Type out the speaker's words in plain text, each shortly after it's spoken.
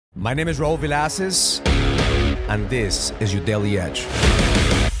My name is Raul Villacis, and this is your Daily Edge.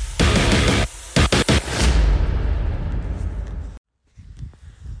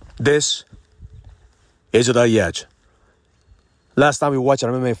 This is your Daily Edge. Last time we watched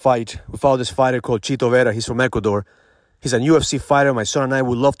an MMA fight, we followed this fighter called Chito Vera. He's from Ecuador. He's a UFC fighter. My son and I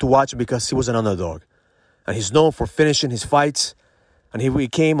would love to watch him because he was an underdog. And he's known for finishing his fights. And he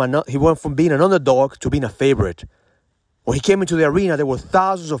went from being an underdog to being a favorite. When he came into the arena, there were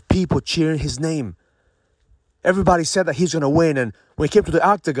thousands of people cheering his name. Everybody said that he's going to win, and when he came to the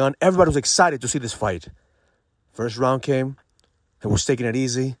octagon, everybody was excited to see this fight. First round came, he was taking it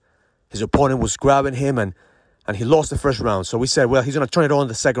easy. His opponent was grabbing him, and he lost the first round. So we said, well, he's going to turn it on in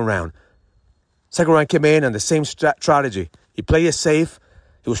the second round. Second round came in, and the same strategy. He played it safe,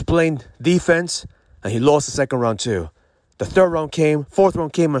 he was playing defense, and he lost the second round too. The third round came, fourth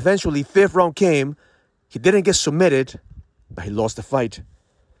round came, and eventually fifth round came. He didn't get submitted, but he lost the fight.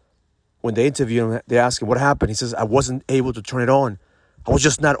 When they interviewed him, they asked him what happened. He says, I wasn't able to turn it on. I was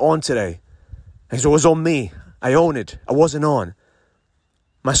just not on today. And he said, it was on me. I own it. I wasn't on.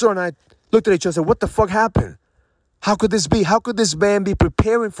 My son and I looked at each other and said, what the fuck happened? How could this be? How could this man be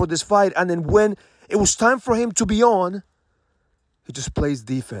preparing for this fight? And then when it was time for him to be on, he just plays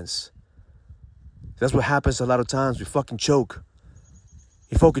defense. That's what happens a lot of times. We fucking choke.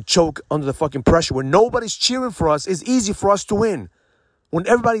 You fucking choke under the fucking pressure. When nobody's cheering for us, it's easy for us to win. When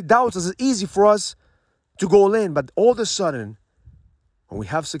everybody doubts us, it's easy for us to go all in. But all of a sudden, when we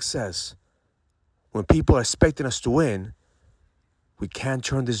have success, when people are expecting us to win, we can't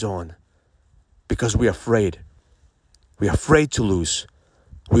turn this on because we're afraid. We're afraid to lose.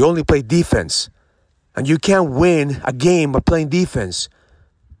 We only play defense. And you can't win a game by playing defense.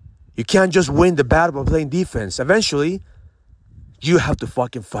 You can't just win the battle by playing defense. Eventually, you have to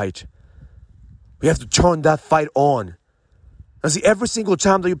fucking fight. We have to turn that fight on. And see, every single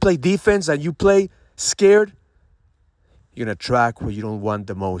time that you play defense and you play scared, you're going to attract what you don't want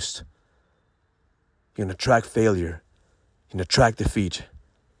the most. You're going to attract failure. You're going to attract defeat.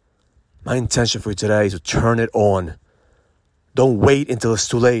 My intention for you today is to turn it on. Don't wait until it's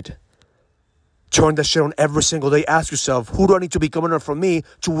too late. Turn that shit on every single day. Ask yourself, who do I need to be coming on from me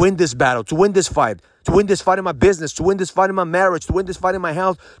to win this battle, to win this fight, to win this fight in my business, to win this fight in my marriage, to win this fight in my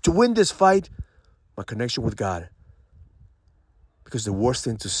health, to win this fight, my connection with God. Because the worst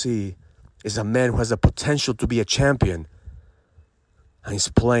thing to see is a man who has the potential to be a champion and he's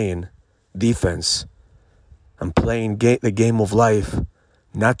playing defense and playing the game of life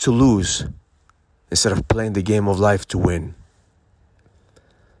not to lose instead of playing the game of life to win.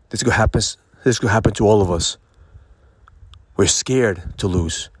 This could happen to all of us. We're scared to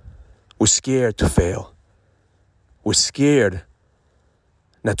lose. We're scared to fail. We're scared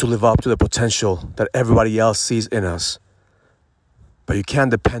not to live up to the potential that everybody else sees in us. But you can't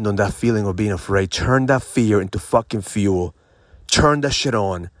depend on that feeling of being afraid. Turn that fear into fucking fuel. Turn that shit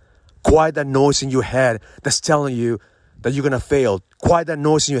on. Quiet that noise in your head that's telling you that you're going to fail. Quiet that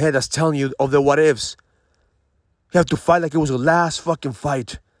noise in your head that's telling you of the what ifs. You have to fight like it was your last fucking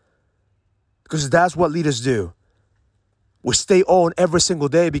fight. Because that's what leaders do. We stay on every single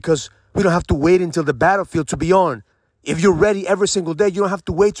day because we don't have to wait until the battlefield to be on. If you're ready every single day, you don't have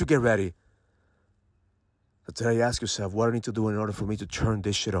to wait to get ready. So today, ask yourself, what do I need to do in order for me to turn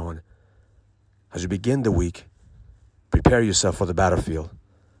this shit on? As you begin the week, prepare yourself for the battlefield.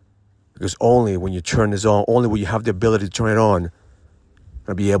 Because only when you turn this on, only when you have the ability to turn it on,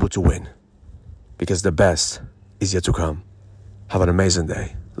 you'll be able to win. Because the best is yet to come. Have an amazing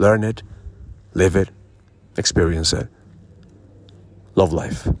day. Learn it. Live it, experience it. Love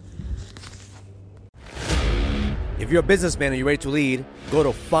life. If you're a businessman and you're ready to lead, go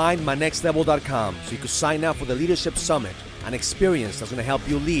to findmynextlevel.com so you can sign up for the Leadership Summit, an experience that's going to help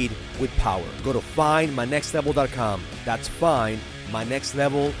you lead with power. Go to findmynextlevel.com. That's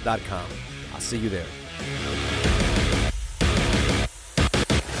findmynextlevel.com. I'll see you there.